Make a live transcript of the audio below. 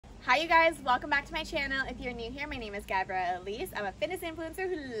Hi you guys, welcome back to my channel. If you're new here, my name is Gabriella Ellyse. I'm a fitness influencer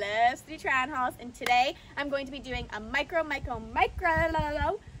who loves to do try-on hauls, and today I'm going to be doing a micro bikini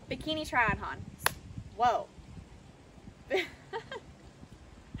try-on haul. Whoa.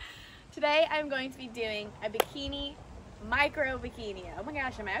 Today I'm going to be doing a micro bikini. Oh my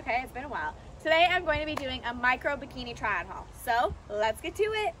gosh, am I okay? It's been a while. Today I'm going to be doing a micro bikini try-on haul. So let's get to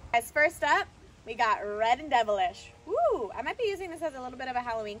it. As first up, we got Red and Devilish. Woo! I might be using this as a little bit of a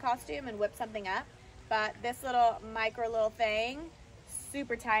Halloween costume and whip something up. But this little thing,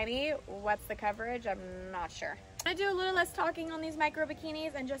 super tiny. What's the coverage? I'm not sure. I'm gonna do a little less talking on these micro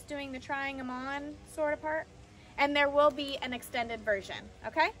bikinis and just doing the trying them on sort of part. And there will be an extended version,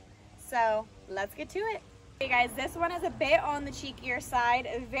 okay? So let's get to it. Okay guys, this one is a bit on the cheekier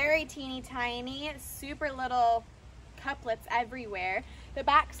side, very teeny tiny, super little couplets everywhere. The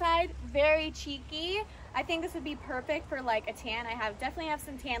back side, very cheeky. I think this would be perfect for like a tan. I definitely have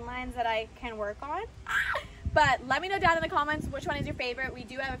some tan lines that I can work on. But let me know down in the comments which one is your favorite. We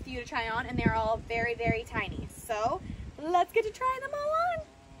do have a few to try on and they're all very, very tiny. So let's get to trying them all on.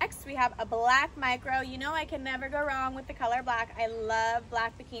 Next we have a black micro. You know I can never go wrong with the color black. I love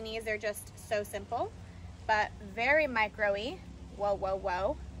black bikinis. They're just so simple, but very micro-y. Whoa, whoa,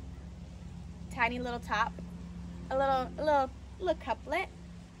 whoa. Tiny little top. A little couplet.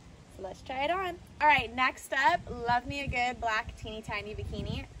 So let's try it on. All right, next up, love me a good black teeny tiny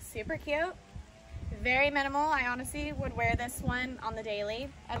bikini. Super cute. Very minimal. I honestly would wear this one on the daily.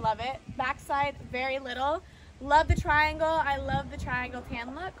 I love it. Backside, very little. Love the triangle. I love the triangle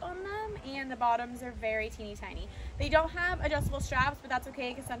tan look on them, and the bottoms are very teeny tiny. They don't have adjustable straps, but that's okay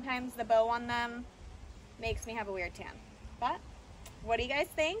because sometimes the bow on them makes me have a weird tan. But what do you guys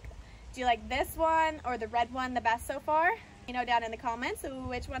think? Do you like this one or the red one the best so far? Let me know down in the comments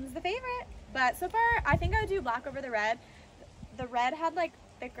which one's the favorite. But so far, I think I would do black over the red. The red had like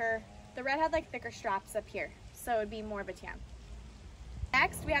thicker straps up here, so it would be more of a tan.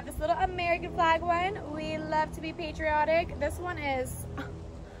 Next, we have this little American flag one. We love to be patriotic. This one is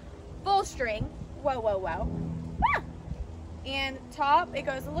full string. Whoa, whoa, whoa. Ah! And top, it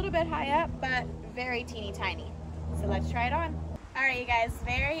goes a little bit high up, but very teeny tiny. So let's try it on. All right, you guys,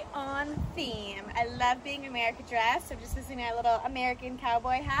 very on theme. I love being American dressed. I'm just missing my little American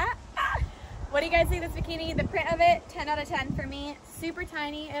cowboy hat. What do you guys think of this bikini? The print of it, 10 out of 10 for me. Super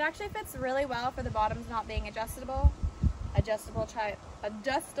tiny. It actually fits really well for the bottoms not being adjustable. Adjustable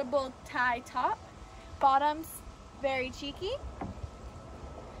tie top. Bottoms, very cheeky.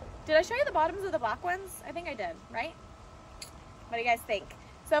 Did I show you the bottoms of the black ones? I think I did, right? What do you guys think?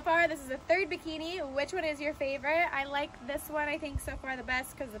 So far, this is the third bikini. Which one is your favorite? I like this one, I think, so far the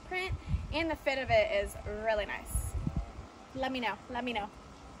best because the print and the fit of it is really nice. Let me know. Let me know.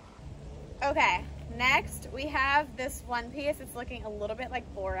 Okay, next we have this one piece. It's looking a little bit like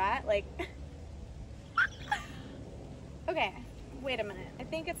Borat. Like, okay, wait a minute. I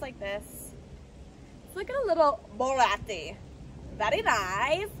think it's like this. It's looking a little Borat-y. Very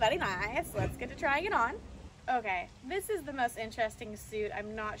nice, very nice. Let's get to trying it on. Okay, this is the most interesting suit.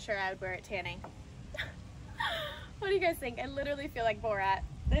 I'm not sure I would wear it tanning. What do you guys think? I literally feel like Borat.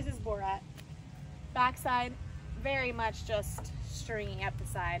 This is Borat. Backside, very much just stringing up the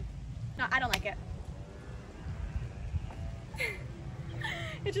side. No, I don't like it.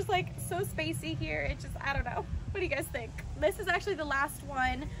 It's just like so spacey here. It just, I don't know. What do you guys think? This is actually the last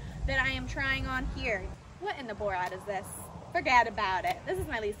one that I am trying on here. What in the Borat is this? Forget about it. This is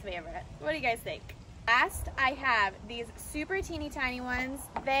my least favorite. What do you guys think? Last, I have these super teeny tiny ones.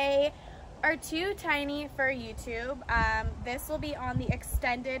 They are too tiny for YouTube. This will be on the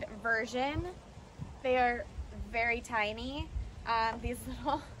extended version. They are very tiny. These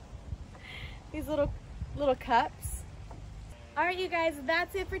little cups. All right, you guys,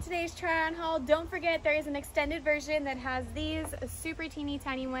 that's it for today's try on haul. Don't forget there is an extended version that has these super teeny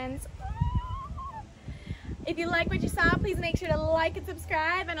tiny ones. If you like what you saw, please make sure to like and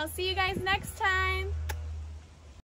subscribe, and I'll see you guys next time.